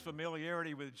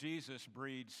Familiarity with Jesus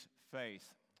breeds faith.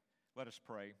 Let us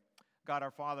pray. God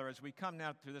our Father, as we come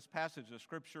now to this passage of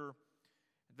Scripture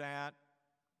that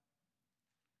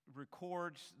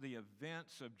records the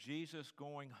events of Jesus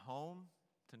going home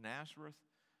to Nazareth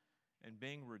and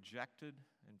being rejected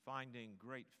and finding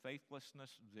great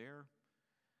faithlessness there,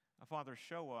 Father,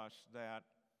 show us that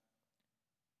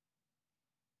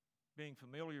being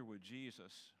familiar with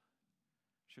Jesus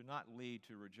should not lead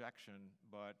to rejection,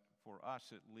 but for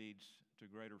us it leads to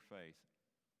greater faith.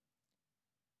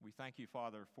 We thank you,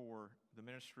 Father, for the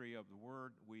ministry of the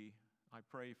Word. I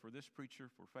pray for this preacher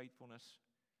for faithfulness.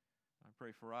 I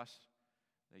pray for us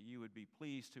that you would be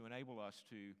pleased to enable us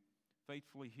to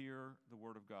faithfully hear the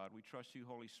Word of God. We trust you,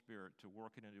 Holy Spirit, to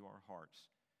work it into our hearts.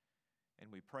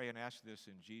 And we pray and ask this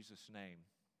in Jesus' name.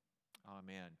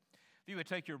 Amen. If you would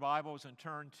take your Bibles and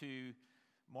turn to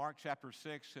Mark chapter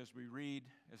 6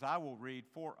 as I will read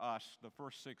for us the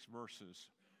first 6 verses.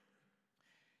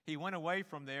 He went away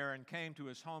from there and came to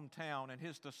his hometown, and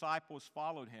his disciples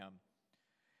followed him.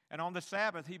 And on the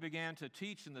Sabbath he began to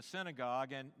teach in the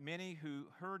synagogue, and many who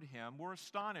heard him were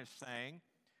astonished, saying,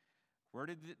 "Where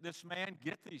did this man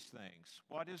get these things?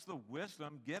 What is the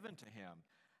wisdom given to him?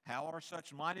 How are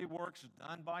such mighty works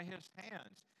done by his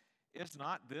hands? Is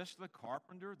not this the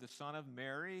carpenter, the son of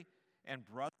Mary, and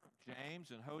brother of James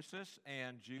and Joses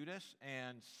and Judas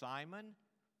and Simon?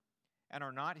 And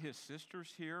are not his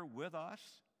sisters here with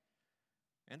us?"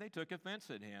 And they took offense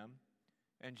at him.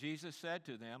 And Jesus said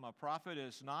to them, "A prophet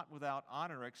is not without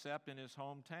honor except in his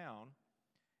hometown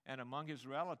and among his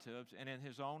relatives and in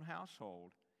his own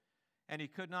household." And he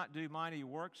could not do mighty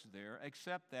works there,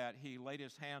 except that he laid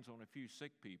his hands on a few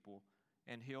sick people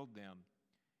and healed them.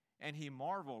 And he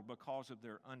marveled because of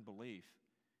their unbelief.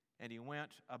 And he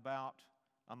went about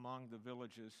among the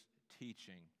villages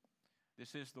teaching.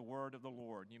 This is the word of the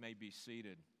Lord. You may be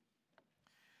seated.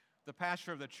 The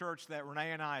pastor of the church that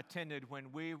Renee and I attended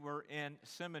when we were in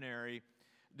seminary,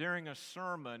 during a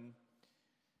sermon,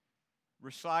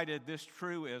 recited this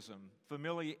truism: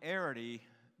 familiarity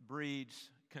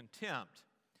breeds contempt.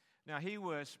 Now, he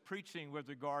was preaching with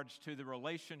regards to the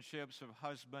relationships of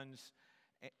husbands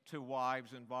to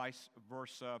wives and vice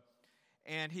versa.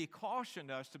 And he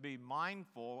cautioned us to be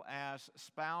mindful as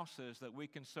spouses that we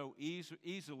can so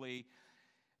easily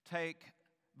take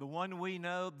the one we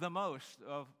know the most,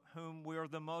 of whom we are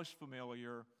the most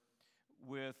familiar,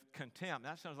 with contempt.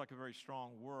 That sounds like a very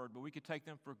strong word, but we could take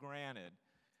them for granted.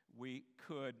 We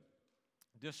could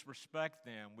disrespect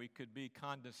them. We could be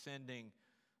condescending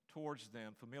towards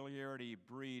them. Familiarity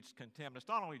breeds contempt. It's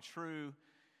not only true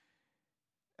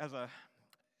as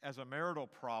a marital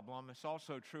problem, it's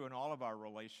also true in all of our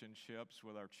relationships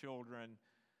with our children,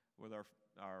 with our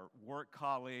work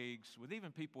colleagues, with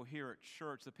even people here at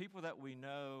church. The people that we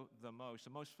know the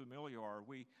most familiar are.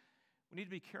 We need to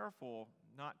be careful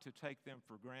not to take them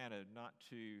for granted, not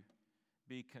to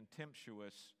be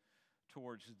contemptuous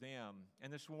towards them.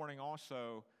 And this warning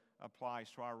also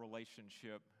applies to our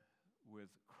relationship with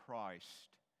Christ.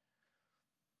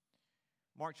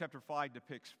 Mark chapter 5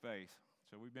 depicts faith.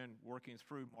 So we've been working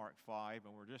through Mark 5,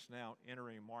 and we're just now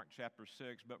entering Mark chapter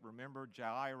 6. But remember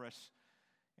Jairus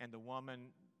and the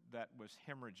woman that was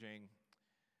hemorrhaging,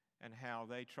 and how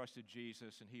they trusted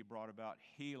Jesus and he brought about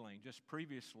healing. Just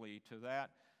previously to that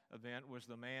event was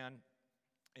the man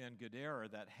in Gadara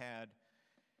that had,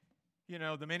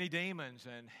 the many demons,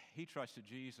 and he trusted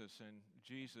Jesus, and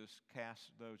Jesus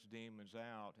cast those demons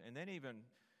out. And then even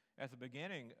at the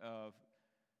beginning of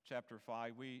chapter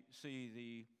 5, we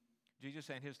see Jesus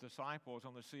and his disciples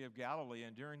on the Sea of Galilee,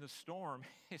 and during the storm,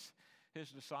 his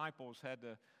disciples had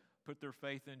to put their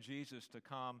faith in Jesus to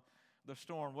calm the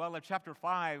storm. Well, if chapter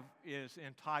 5 is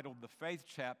entitled the faith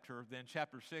chapter, then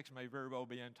chapter 6 may very well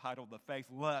be entitled the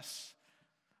faithless,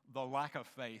 the lack of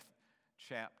faith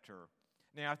chapter.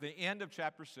 Now, at the end of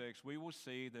chapter 6, we will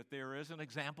see that there is an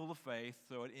example of faith,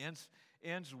 so it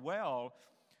ends well.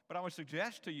 But I would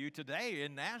suggest to you today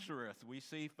in Nazareth, we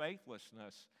see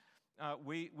faithlessness.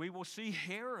 We will see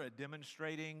Herod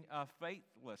demonstrating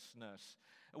faithlessness.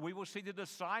 We will see the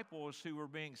disciples who were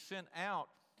being sent out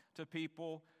to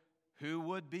people who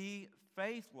would be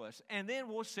faithless. And then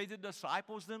we'll see the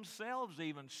disciples themselves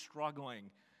even struggling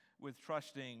with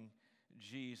trusting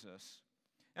Jesus.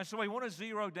 And so we want to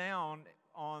zero down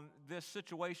on this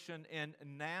situation in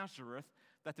Nazareth,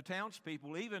 that the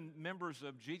townspeople, even members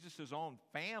of Jesus' own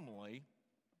family,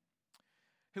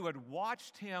 who had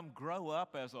watched him grow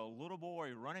up as a little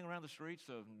boy running around the streets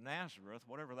of Nazareth,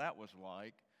 whatever that was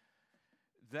like,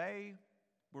 they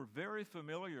were very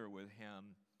familiar with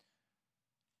him,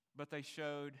 but they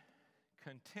showed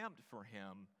contempt for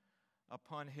him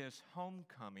upon his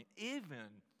homecoming,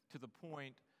 even to the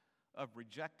point of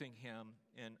rejecting him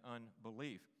in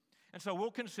unbelief. And so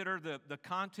we'll consider the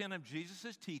content of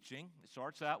Jesus' teaching. It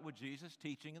starts out with Jesus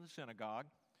teaching in the synagogue.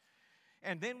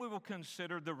 And then we will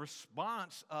consider the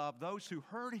response of those who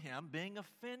heard him being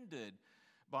offended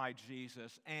by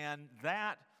Jesus, and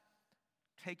that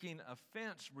taking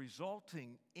offense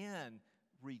resulting in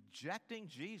rejecting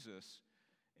Jesus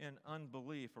in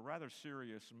unbelief, a rather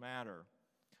serious matter.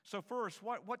 So first,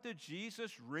 what did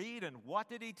Jesus read and what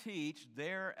did he teach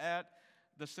there at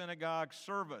the synagogue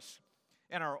service?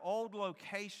 In our old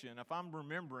location, if I'm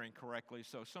remembering correctly,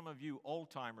 so some of you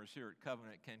old-timers here at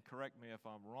Covenant can correct me if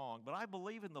I'm wrong, but I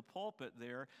believe in the pulpit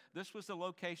there, this was the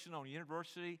location on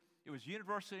University, it was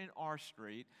University and R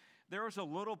Street. There was a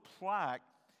little plaque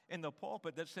in the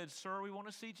pulpit that said, "Sir, we want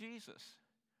to see Jesus."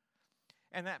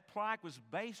 And that plaque was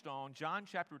based on John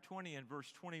chapter 20 and verse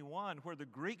 21, where the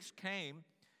Greeks came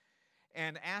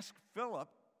and asked Philip,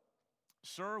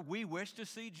 "Sir, we wish to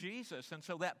see Jesus." And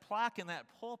so that plaque in that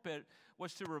pulpit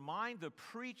was to remind the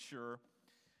preacher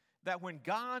that when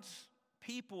God's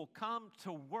people come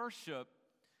to worship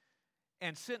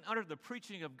and sit under the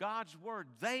preaching of God's word,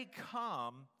 they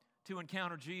come to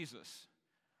encounter Jesus.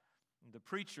 And the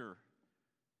preacher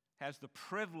has the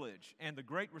privilege and the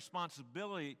great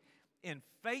responsibility in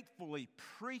faithfully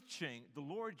preaching the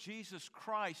Lord Jesus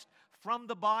Christ from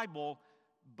the Bible,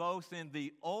 both in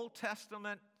the Old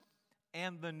Testament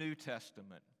and the New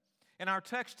Testament. In our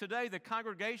text today, the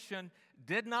congregation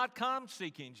did not come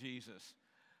seeking Jesus,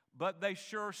 but they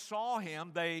sure saw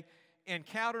him. They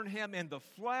encountered him in the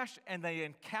flesh, and they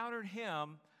encountered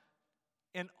him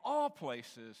in all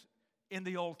places in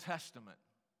the Old Testament.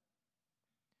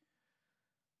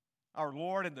 Our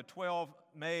Lord and the 12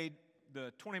 made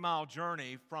the 20-mile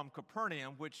journey from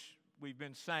Capernaum, which we've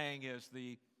been saying is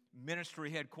the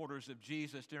ministry headquarters of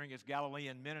Jesus during his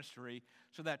Galilean ministry.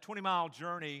 So that 20-mile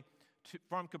journey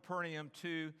from Capernaum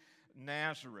to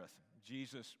Nazareth.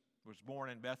 Jesus was born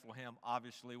in Bethlehem.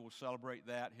 Obviously, we'll celebrate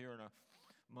that here in a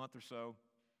month or so.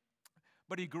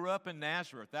 But he grew up in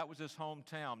Nazareth. That was his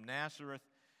hometown, Nazareth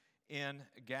in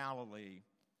Galilee.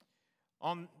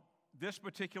 On this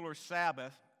particular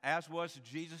Sabbath, as was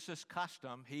Jesus'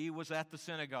 custom, he was at the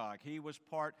synagogue. He was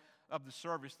part of the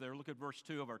service there. Look at verse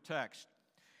 2 of our text.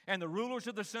 And the rulers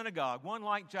of the synagogue, one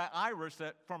like Jairus,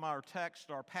 that from our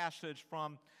text, our passage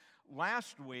from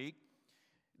last week,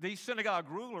 these synagogue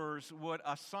rulers would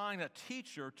assign a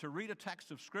teacher to read a text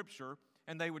of Scripture,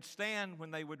 and they would stand when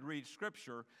they would read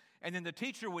Scripture, and then the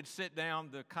teacher would sit down,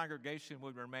 the congregation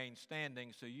would remain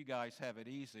standing, so you guys have it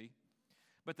easy.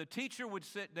 But the teacher would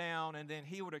sit down, and then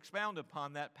he would expound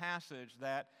upon that passage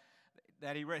that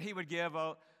he read. He would give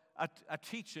a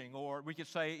teaching, or we could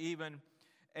say even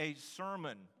a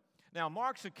sermon. Now,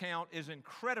 Mark's account is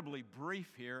incredibly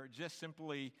brief here.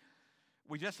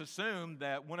 We just assume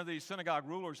that one of these synagogue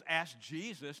rulers asked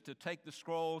Jesus to take the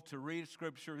scroll, to read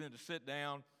Scripture, and to sit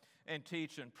down and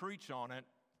teach and preach on it.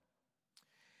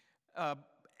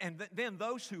 Then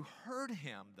those who heard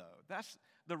him, though, that's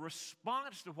the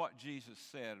response to what Jesus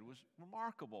said was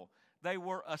remarkable. They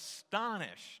were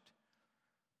astonished.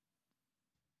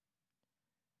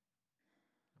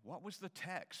 What was the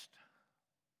text?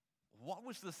 What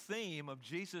was the theme of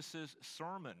Jesus'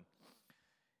 sermon?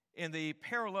 In the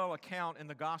parallel account in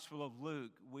the Gospel of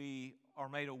Luke, we are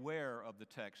made aware of the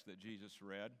text that Jesus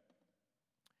read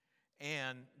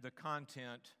and the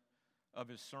content of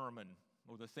his sermon,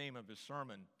 or the theme of his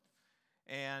sermon.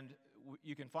 And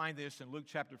you can find this in Luke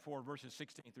chapter 4, verses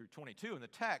 16 through 22. And the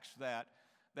text that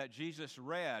Jesus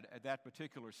read at that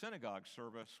particular synagogue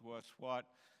service was what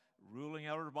ruling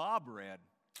elder Bob read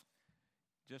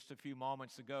just a few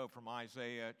moments ago from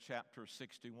Isaiah chapter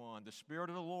 61. The Spirit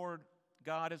of the Lord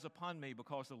God is upon me,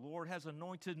 because the Lord has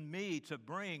anointed me to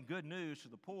bring good news to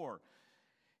the poor.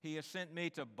 He has sent me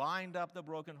to bind up the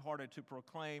brokenhearted, to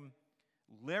proclaim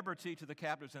liberty to the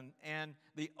captives, and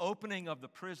the opening of the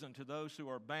prison to those who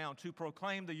are bound, to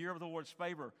proclaim the year of the Lord's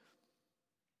favor.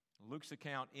 Luke's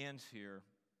account ends here.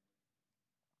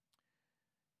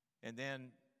 And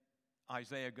then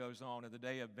Isaiah goes on, in the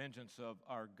day of vengeance of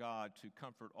our God, to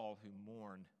comfort all who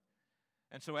mourn.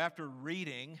 And so after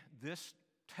reading this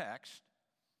text,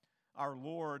 our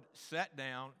Lord sat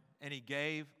down and he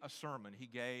gave a sermon. He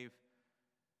gave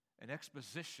an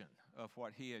exposition of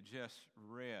what he had just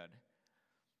read.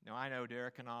 Now, I know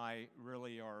Derek and I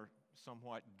really are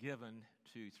somewhat given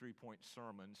to three-point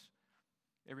sermons.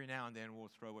 Every now and then we'll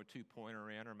throw a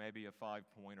two-pointer in, or maybe a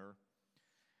five-pointer.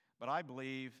 But I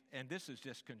believe, and this is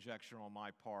just conjecture on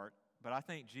my part, but I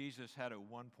think Jesus had a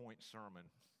one-point sermon.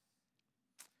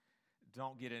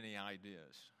 Don't get any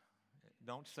ideas.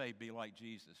 Don't say, be like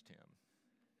Jesus, Tim.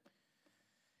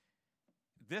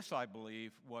 This, I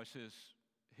believe, was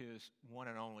his one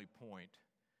and only point.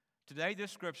 Today,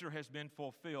 this scripture has been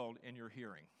fulfilled in your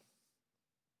hearing.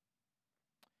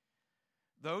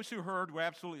 Those who heard were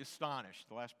absolutely astonished,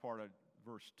 the last part of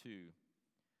verse 2.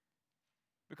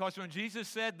 Because when Jesus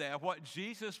said that, what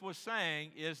Jesus was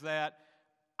saying is that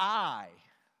I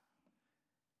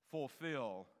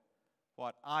fulfill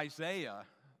what Isaiah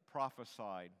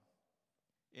prophesied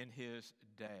in his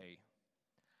day.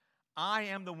 I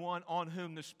am the one on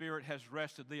whom the Spirit has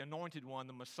rested, the anointed one,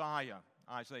 the Messiah,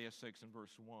 Isaiah 6 and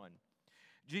verse 1.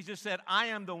 Jesus said, I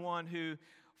am the one who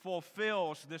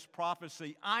fulfills this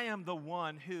prophecy. I am the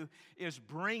one who is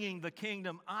bringing the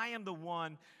kingdom. I am the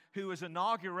one who is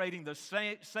inaugurating the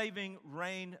saving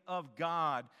reign of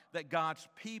God, that God's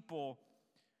people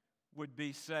would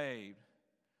be saved.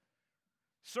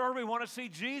 Sir, we want to see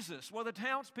Jesus. Well, the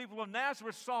townspeople of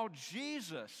Nazareth saw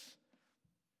Jesus.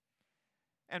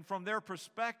 And from their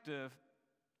perspective,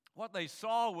 what they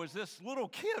saw was this little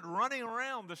kid running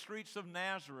around the streets of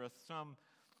Nazareth some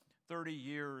 30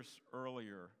 years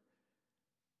earlier.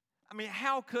 I mean,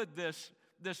 how could this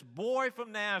boy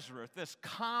from Nazareth, this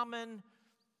common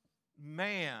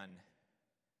man,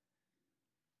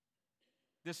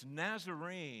 this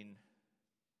Nazarene,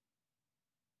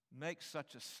 make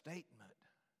such a statement?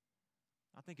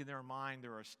 I think in their mind,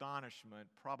 their astonishment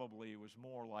probably was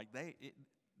more like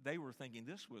they were thinking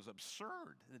this was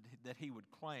absurd that he would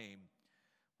claim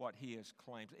what he has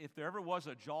claimed. If there ever was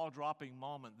a jaw-dropping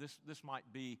moment, this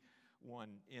might be one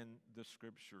in the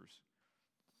Scriptures.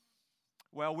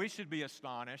 Well, we should be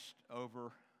astonished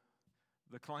over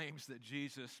the claims that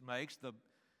Jesus makes,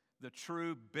 the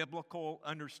true biblical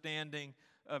understanding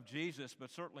of Jesus,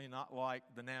 but certainly not like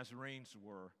the Nazarenes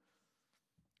were.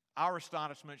 Our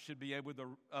astonishment should be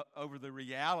over the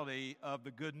reality of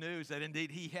the good news that indeed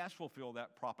he has fulfilled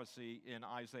that prophecy in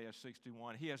Isaiah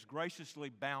 61. He has graciously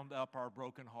bound up our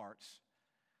broken hearts.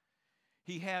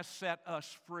 He has set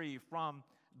us free from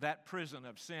that prison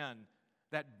of sin,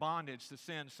 that bondage to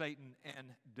sin, Satan, and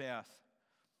death.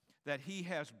 That he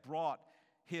has brought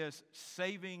his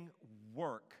saving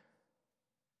work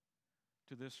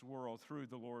to this world through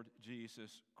the Lord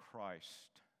Jesus Christ.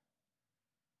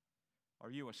 Are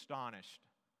you astonished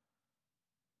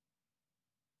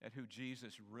at who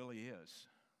Jesus really is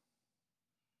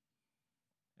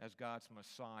as God's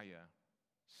Messiah,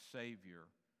 Savior,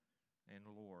 and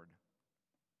Lord?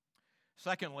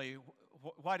 Secondly,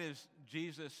 why does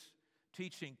Jesus'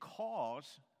 teaching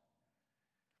cause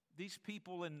these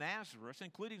people in Nazareth,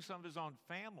 including some of his own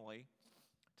family,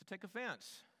 to take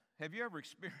offense? Have you ever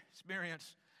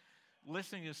experienced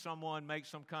listening to someone make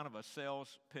some kind of a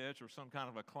sales pitch or some kind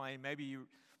of a claim? Maybe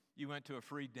you went to a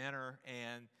free dinner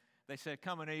and they said,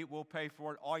 come and eat, we'll pay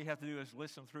for it. All you have to do is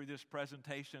listen through this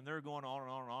presentation. They're going on and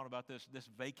on and on about this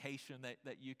vacation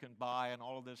that you can buy and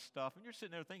all of this stuff. And you're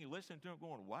sitting there thinking, listening to them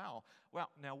going, wow. Well,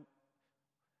 now,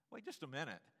 wait just a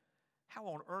minute. How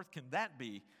on earth can that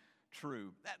be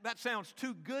true? That sounds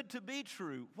too good to be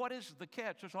true. What is the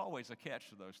catch? There's always a catch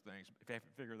to those things, if you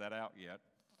haven't figured that out yet.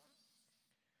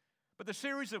 But the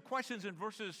series of questions in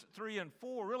verses 3 and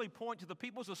 4 really point to the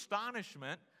people's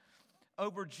astonishment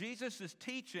over Jesus'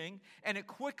 teaching, and it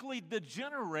quickly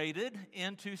degenerated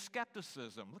into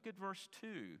skepticism. Look at verse 2.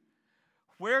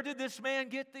 Where did this man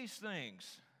get these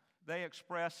things? They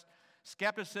expressed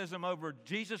skepticism over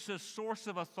Jesus' source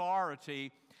of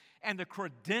authority and the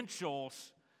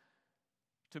credentials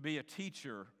to be a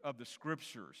teacher of the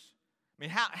Scriptures. I mean,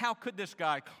 how could this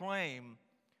guy claim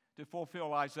to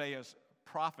fulfill Isaiah's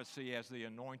prophecy as the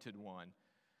anointed one?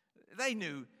 They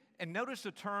knew, and notice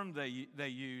the term they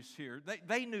use here.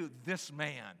 They knew this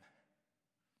man,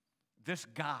 this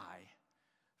guy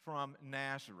from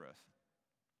Nazareth.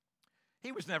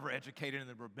 He was never educated in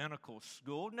the rabbinical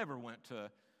school, never went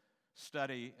to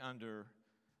study under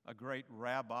a great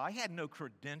rabbi. He had no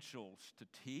credentials to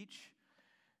teach.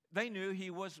 They knew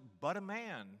he was but a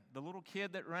man, the little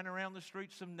kid that ran around the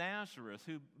streets of Nazareth,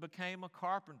 who became a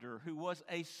carpenter, who was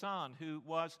a son, who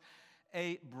was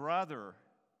a brother.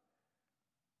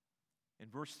 In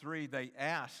verse 3, they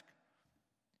ask,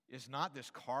 is not this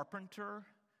carpenter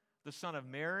the son of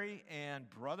Mary and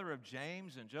brother of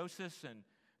James and Joseph and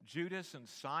Judas and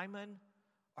Simon?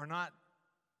 Are not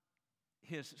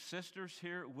his sisters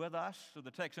here with us? So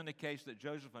the text indicates that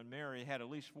Joseph and Mary had at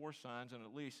least 4 sons and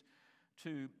at least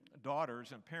 2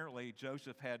 daughters. Apparently,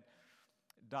 Joseph had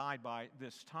died by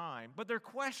this time. But their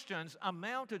questions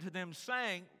amounted to them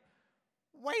saying,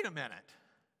 wait a minute,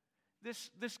 this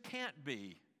can't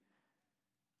be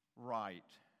right.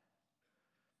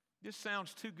 This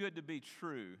sounds too good to be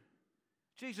true.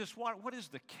 Jesus, what is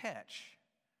the catch?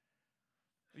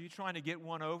 Are you trying to get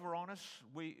one over on us?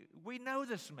 We know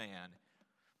this man.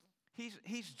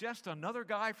 He's just another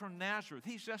guy from Nazareth.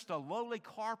 He's just a lowly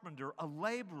carpenter, a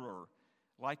laborer.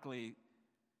 Likely,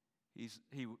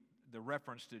 the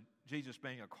reference to Jesus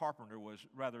being a carpenter was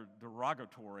rather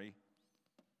derogatory,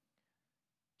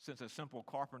 since a simple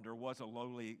carpenter was a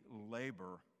lowly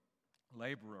laborer.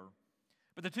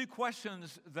 But the two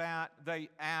questions that they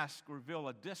ask reveal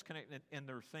a disconnect in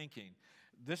their thinking.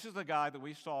 This is the guy that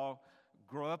we saw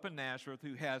grow up in Nazareth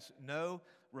who has no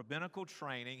rabbinical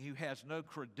training, who has no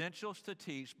credentials to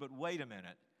teach, but wait a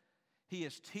minute. He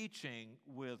is teaching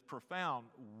with profound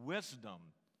wisdom,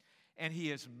 and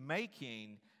he is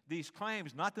making these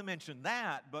claims, not to mention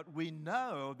that, but we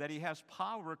know that he has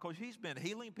power because he's been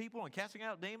healing people and casting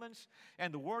out demons,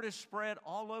 and the word is spread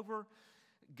all over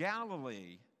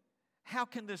Galilee. How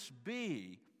can this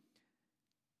be?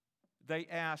 They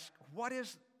ask, what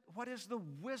is the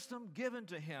wisdom given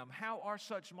to him? How are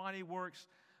such mighty works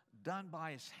done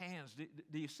by his hands?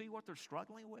 Do you see what they're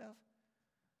struggling with?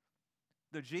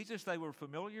 The Jesus they were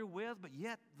familiar with, but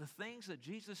yet the things that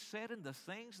Jesus said and the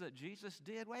things that Jesus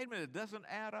did, wait a minute, it doesn't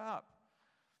add up.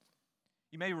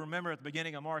 You may remember at the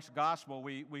beginning of Mark's gospel,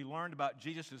 we learned about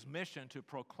Jesus' mission to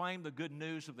proclaim the good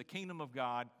news of the kingdom of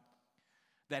God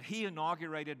that he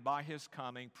inaugurated by his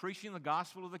coming, preaching the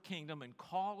gospel of the kingdom and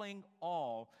calling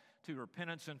all to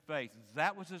repentance and faith.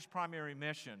 That was his primary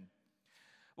mission.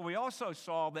 Well, we also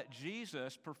saw that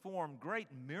Jesus performed great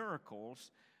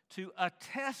miracles to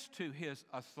attest to his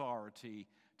authority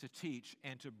to teach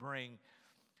and to bring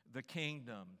the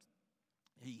kingdom.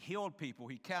 He healed people,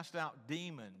 he cast out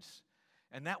demons,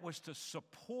 and that was to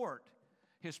support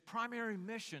his primary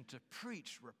mission to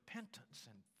preach repentance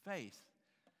and faith.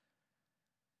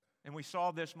 And we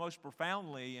saw this most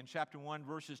profoundly in chapter 1,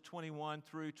 verses 21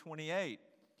 through 28.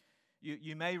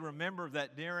 You may remember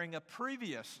that during a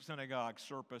previous synagogue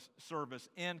service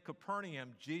in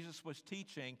Capernaum, Jesus was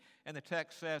teaching, and the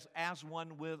text says, as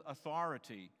one with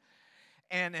authority.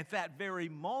 And at that very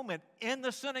moment in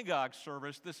the synagogue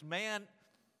service, this man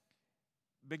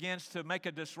begins to make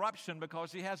a disruption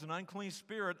because he has an unclean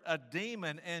spirit, a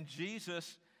demon, and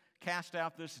Jesus cast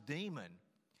out this demon.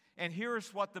 And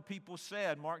here's what the people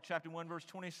said, Mark chapter 1, verse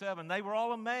 27. They were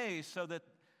all amazed so that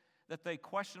they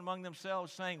questioned among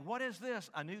themselves, saying, what is this?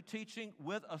 A new teaching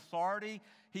with authority?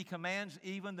 He commands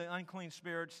even the unclean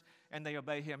spirits, and they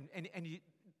obey him. And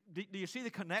do you see the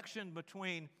connection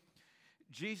between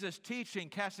Jesus teaching,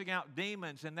 casting out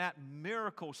demons, and that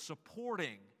miracle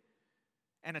supporting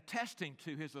and attesting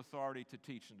to his authority to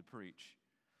teach and to preach?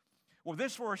 Well,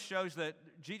 this verse shows that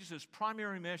Jesus'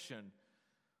 primary mission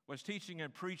was teaching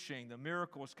and preaching. The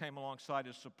miracles came alongside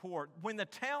his support. When the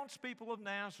townspeople of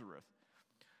Nazareth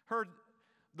heard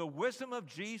the wisdom of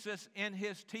Jesus in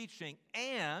his teaching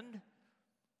and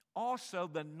also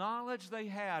the knowledge they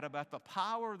had about the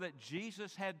power that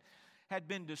Jesus had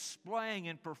been displaying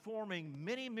and performing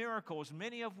many miracles,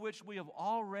 many of which we have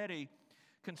already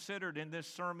considered in this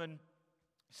sermon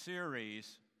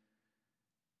series,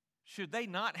 should they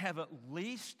not have at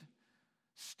least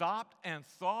stopped and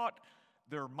thought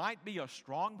there might be a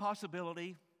strong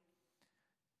possibility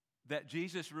that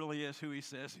Jesus really is who he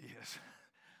says he is?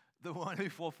 The one who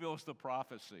fulfills the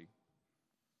prophecy.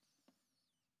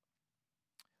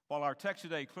 While our text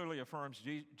today clearly affirms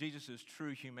Jesus'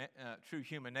 true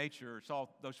human nature, it's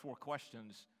all those four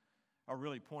questions are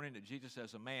really pointing to Jesus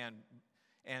as a man.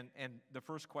 And the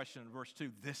first question in verse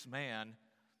 2, this man,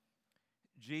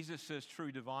 Jesus'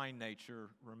 true divine nature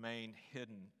remained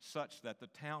hidden, such that the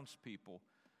townspeople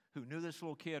who knew this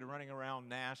little kid running around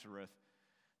Nazareth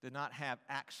did not have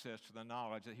access to the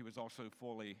knowledge that he was also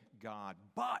fully God.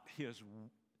 But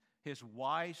his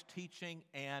wise teaching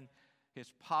and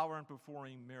his power in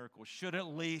performing miracles should at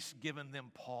least given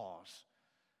them pause,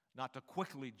 not to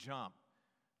quickly jump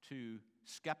to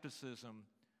skepticism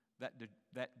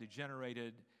that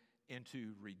degenerated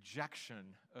into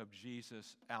rejection of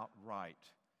Jesus outright.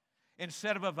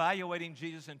 Instead of evaluating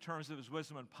Jesus in terms of his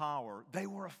wisdom and power, they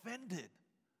were offended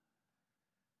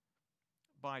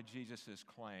by Jesus'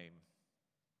 claim.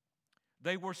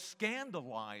 They were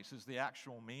scandalized is the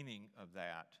actual meaning of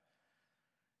that.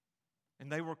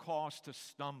 And they were caused to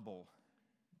stumble.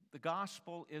 The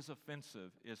gospel is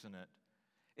offensive, isn't it?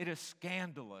 It is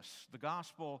scandalous. The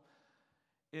gospel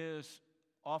is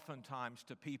oftentimes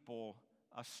to people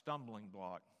a stumbling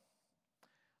block.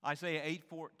 Isaiah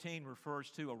 8:14 refers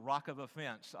to a rock of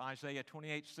offense. Isaiah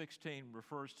 28:16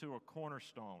 refers to a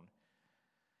cornerstone.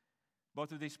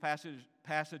 Both of these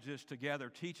passages together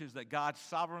teaches that God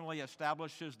sovereignly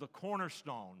establishes the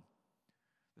cornerstone,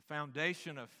 the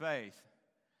foundation of faith.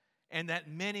 and that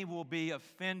many will be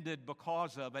offended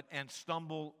because of it and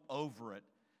stumble over it.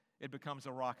 It becomes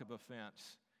a rock of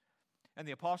offense. And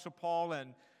the Apostle Paul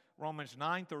in Romans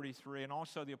 9:33, and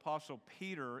also the Apostle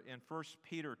Peter in 1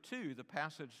 Peter 2, the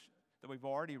passage that we've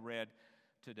already read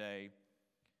today,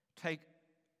 take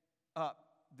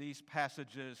up these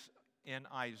passages in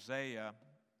Isaiah.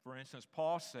 For instance,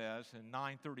 Paul says in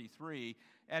 9:33,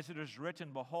 "As it is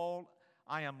written, Behold,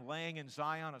 I am laying in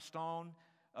Zion a stone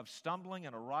of stumbling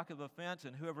and a rock of offense,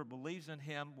 and whoever believes in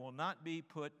him will not be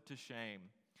put to shame."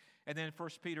 And then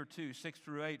 1 Peter 2, 6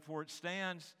 through 8, "For it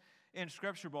stands in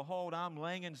Scripture, Behold, I'm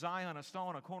laying in Zion a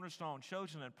stone, a cornerstone,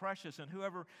 chosen and precious, and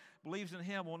whoever believes in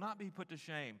him will not be put to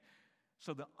shame.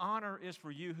 So the honor is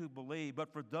for you who believe,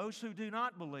 but for those who do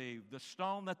not believe, the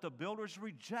stone that the builders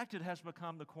rejected has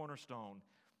become the cornerstone,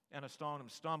 and a stone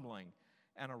of stumbling,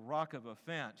 and a rock of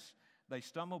offense. They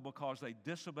stumble because they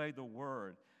disobeyed the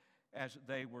word, as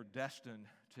they were destined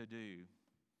to do."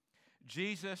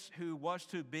 Jesus, who was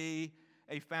to be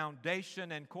a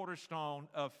foundation and cornerstone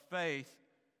of faith,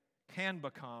 can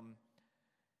become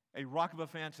a rock of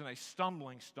offense and a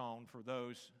stumbling stone for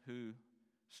those who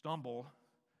stumble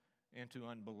into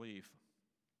unbelief.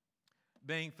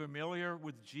 Being familiar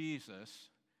with Jesus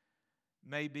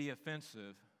may be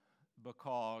offensive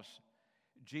because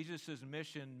Jesus'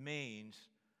 mission means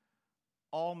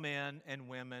all men and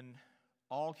women,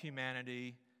 all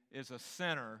humanity is a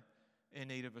sinner in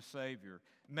need of a Savior.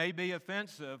 May be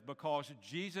offensive because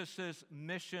Jesus'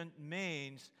 mission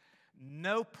means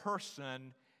no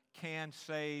person can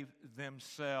save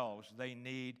themselves. They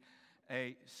need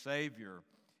a Savior.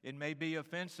 It may be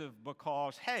offensive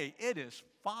because, hey, it is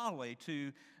folly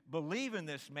to believe in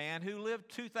this man who lived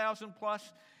 2,000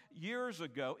 plus years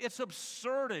ago. It's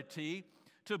absurdity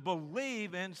to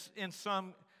believe in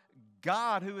some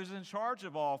God who is in charge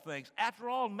of all things. After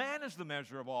all, man is the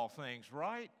measure of all things,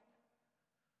 right?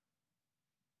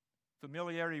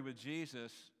 Familiarity with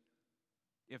Jesus,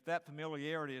 if that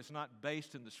familiarity is not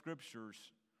based in the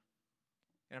Scriptures,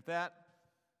 and if that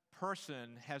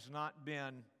person has not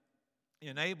been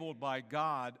enabled by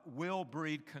God, will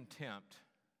breed contempt,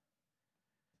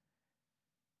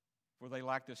 for they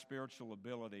lack the spiritual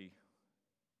ability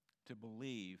to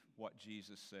believe what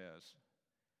Jesus says.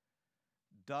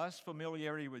 Does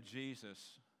familiarity with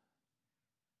Jesus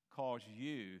cause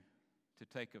you to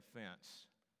take offense?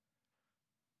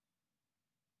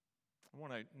 I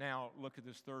want to now look at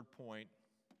this third point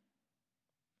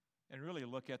and really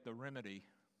look at the remedy.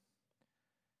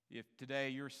 If today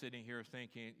you're sitting here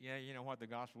thinking, yeah, you know what, the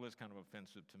gospel is kind of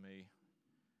offensive to me,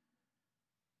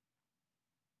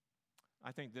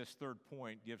 I think this third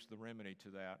point gives the remedy to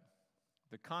that.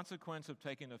 The consequence of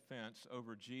taking offense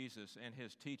over Jesus and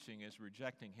his teaching is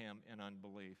rejecting him in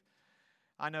unbelief.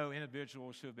 I know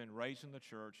individuals who have been raised in the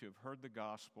church, who have heard the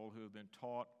gospel, who have been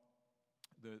taught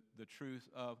the truth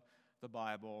of the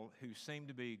Bible, who seem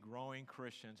to be growing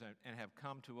Christians and have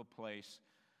come to a place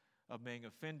of being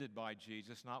offended by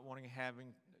Jesus, not wanting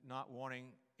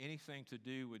anything to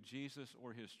do with Jesus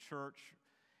or his church,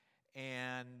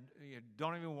 and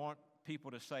don't even want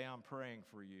people to say, "I'm praying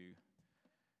for you."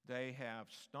 They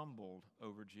have stumbled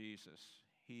over Jesus.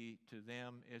 He, to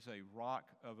them, is a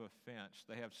rock of offense.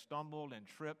 They have stumbled and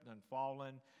tripped and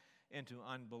fallen into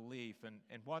unbelief.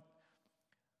 And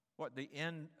what the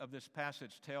end of this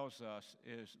passage tells us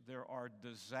is there are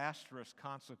disastrous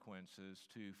consequences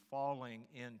to falling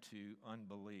into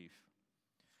unbelief.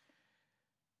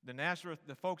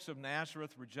 The folks of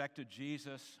Nazareth rejected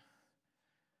Jesus,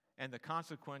 and the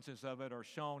consequences of it are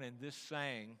shown in this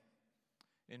saying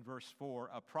in verse 4,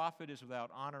 "A prophet is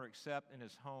without honor except in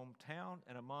his hometown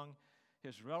and among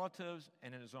his relatives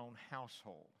and in his own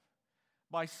household."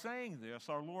 By saying this,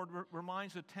 our Lord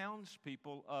reminds the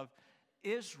townspeople of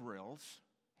Israel's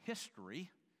history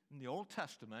in the Old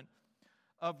Testament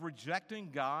of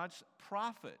rejecting God's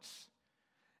prophets.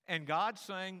 And God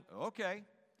saying, okay,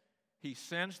 he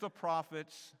sends the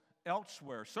prophets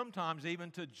elsewhere, sometimes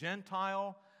even to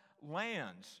Gentile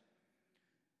lands.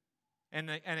 And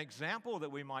an example that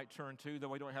we might turn to, that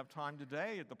we don't have time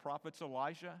today, is the prophets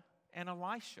Elijah and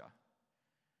Elisha.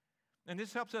 And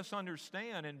this helps us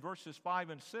understand in verses 5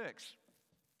 and 6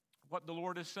 what the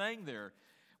Lord is saying there.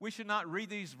 We should not read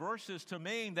these verses to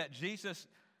mean that Jesus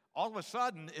all of a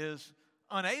sudden is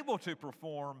unable to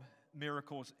perform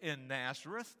miracles in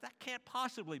Nazareth. That can't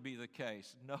possibly be the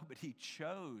case. No, but he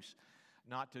chose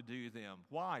not to do them.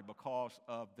 Why? Because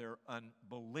of their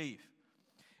unbelief.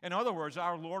 In other words,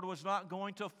 our Lord was not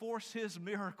going to force his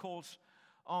miracles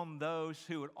on those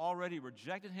who had already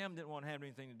rejected him, didn't want to have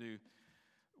anything to do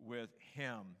with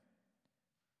him.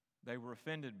 They were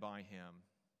offended by him.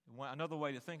 Another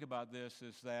way to think about this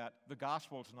is that the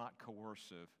gospel is not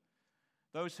coercive.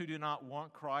 Those who do not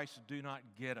want Christ do not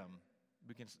get him.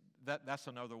 That's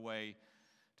another way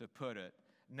to put it.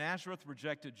 Nazareth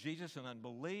rejected Jesus in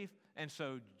unbelief, and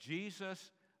so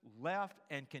Jesus left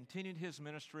and continued his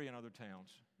ministry in other towns.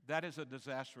 That is a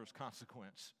disastrous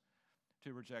consequence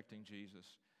to rejecting Jesus.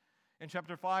 In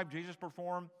chapter 5, Jesus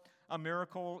performed a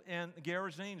miracle in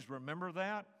Gerasenes. Remember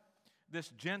that? This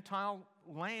Gentile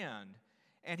land.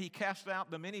 And he cast out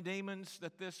the many demons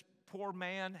that this poor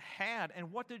man had.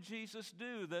 And what did Jesus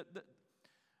do?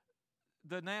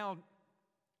 The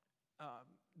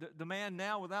man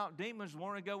now without demons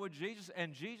wanted to go with Jesus.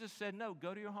 And Jesus said, no,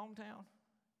 go to your hometown.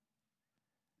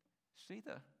 See,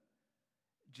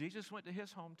 Jesus went to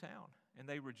his hometown, and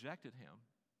they rejected him.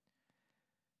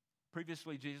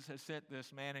 Previously, Jesus had sent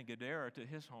this man in Gadara to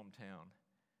his hometown.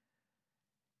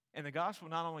 And the gospel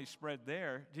not only spread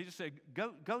there, Jesus said,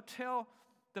 go tell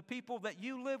the people that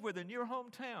you live with in your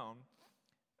hometown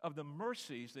of the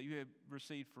mercies that you have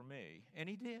received from me. And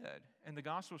he did. And the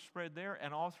gospel spread there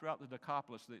and all throughout the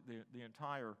Decapolis, the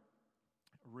entire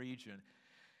region.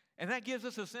 And that gives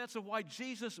us a sense of why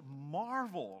Jesus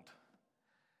marveled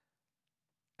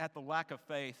at the lack of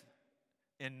faith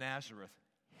in Nazareth,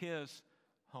 his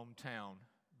hometown,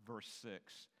 verse 6.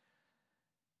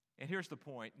 And here's the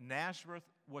point. Nazareth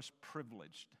was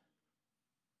privileged.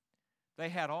 They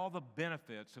had all the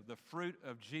benefits of the fruit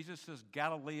of Jesus'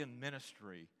 Galilean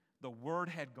ministry. The word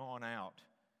had gone out,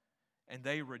 and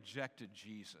they rejected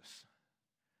Jesus.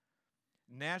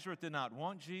 Nazareth did not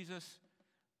want Jesus.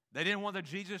 They didn't want the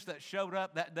Jesus that showed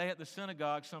up that day at the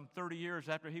synagogue some 30 years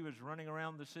after he was running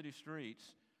around the city streets.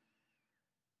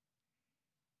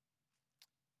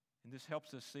 And this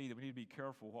helps us see that we need to be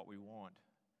careful what we want.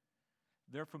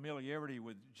 Their familiarity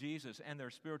with Jesus and their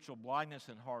spiritual blindness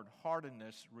and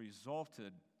hard-heartedness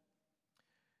resulted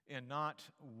in not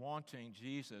wanting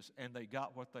Jesus, and they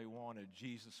got what they wanted.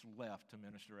 Jesus left to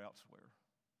minister elsewhere.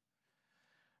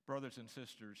 Brothers and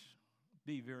sisters,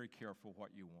 be very careful what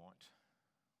you want,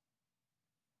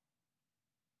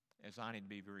 as I need to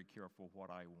be very careful what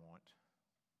I want.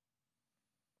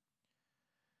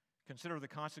 Consider the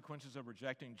consequences of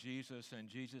rejecting Jesus and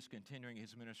Jesus continuing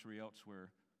his ministry elsewhere.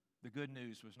 The good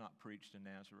news was not preached in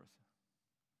Nazareth.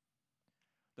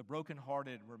 The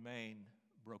brokenhearted remained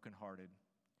brokenhearted.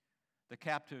 The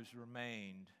captives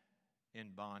remained in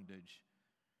bondage.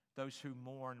 Those who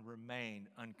mourn remained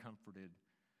uncomforted.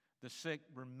 The sick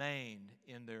remained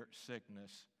in their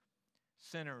sickness.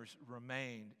 Sinners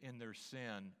remained in their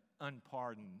sin,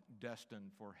 unpardoned,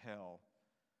 destined for hell.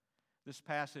 This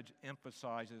passage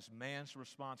emphasizes man's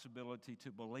responsibility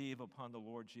to believe upon the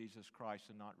Lord Jesus Christ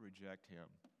and not reject him.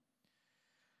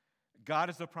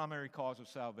 God is the primary cause of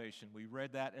salvation. We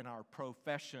read that in our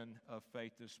profession of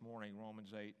faith this morning,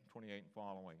 Romans 8:28 and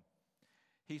following.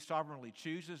 He sovereignly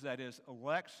chooses, that is,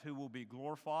 elects who will be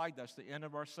glorified. That's the end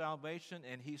of our salvation.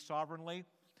 And he sovereignly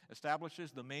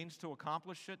establishes the means to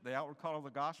accomplish it. The outward call of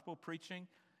the gospel, preaching,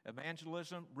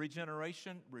 evangelism,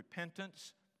 regeneration,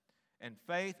 repentance, and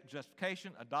faith,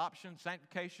 justification, adoption,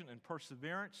 sanctification, and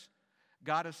perseverance.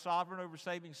 God is sovereign over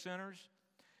saving sinners.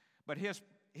 But He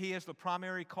is the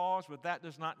primary cause, but that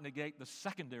does not negate the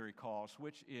secondary cause,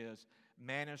 which is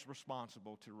man is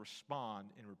responsible to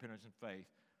respond in repentance and faith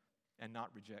and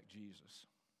not reject Jesus.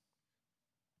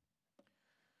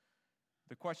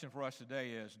 The question for us today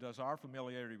is, does our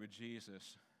familiarity with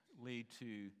Jesus lead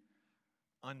to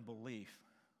unbelief,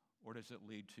 or does it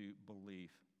lead to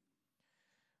belief?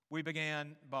 We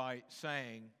began by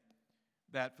saying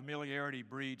that familiarity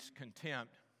breeds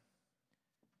contempt.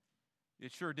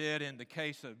 It sure did in the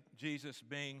case of Jesus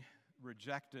being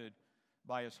rejected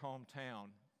by his hometown.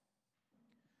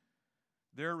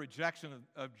 Their rejection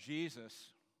of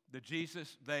Jesus, the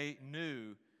Jesus they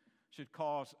knew, should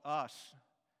cause us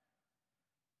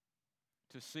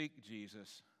to seek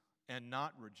Jesus and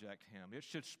not reject him. It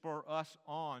should spur us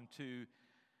on to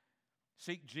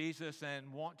seek Jesus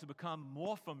and want to become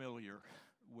more familiar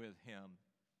with him.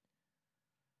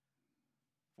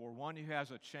 For one who has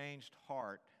a changed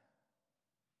heart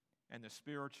and the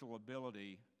spiritual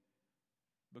ability,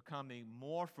 becoming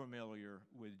more familiar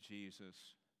with Jesus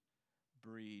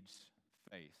breeds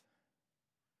faith.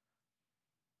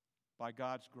 By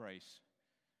God's grace,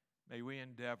 may we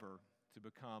endeavor to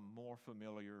become more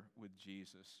familiar with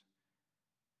Jesus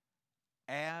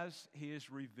as he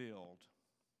is revealed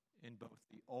in both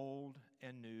the Old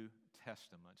and New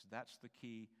Testaments. That's the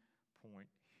key point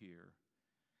here.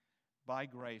 By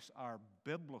grace, our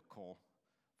biblical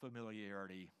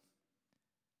familiarity,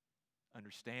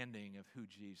 understanding of who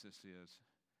Jesus is,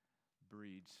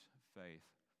 breeds faith.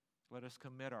 Let us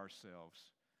commit ourselves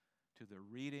to the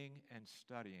reading and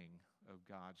studying of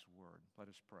God's Word. Let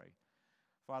us pray.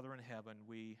 Father in heaven,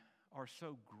 we are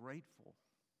so grateful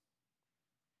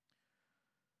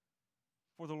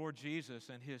for the Lord Jesus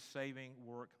and His saving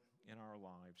work in our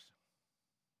lives.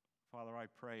 Father, I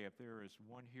pray if there is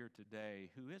one here today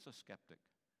who is a skeptic,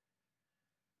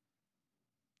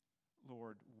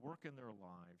 Lord, work in their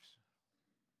lives.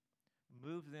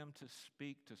 Move them to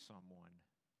speak to someone.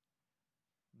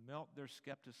 Melt their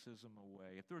skepticism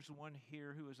away. If there's one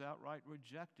here who has outright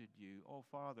rejected you, oh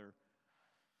Father,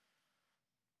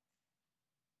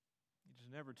 it is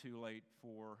never too late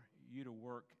for you to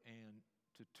work and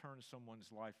to turn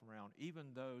someone's life around,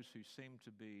 even those who seem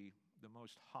to be the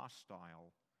most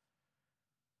hostile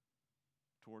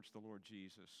towards the Lord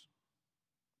Jesus.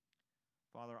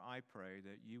 Father, I pray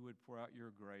that you would pour out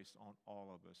your grace on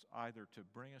all of us, either to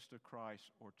bring us to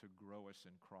Christ or to grow us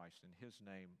in Christ. In His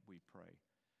name we pray.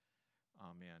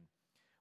 Amen.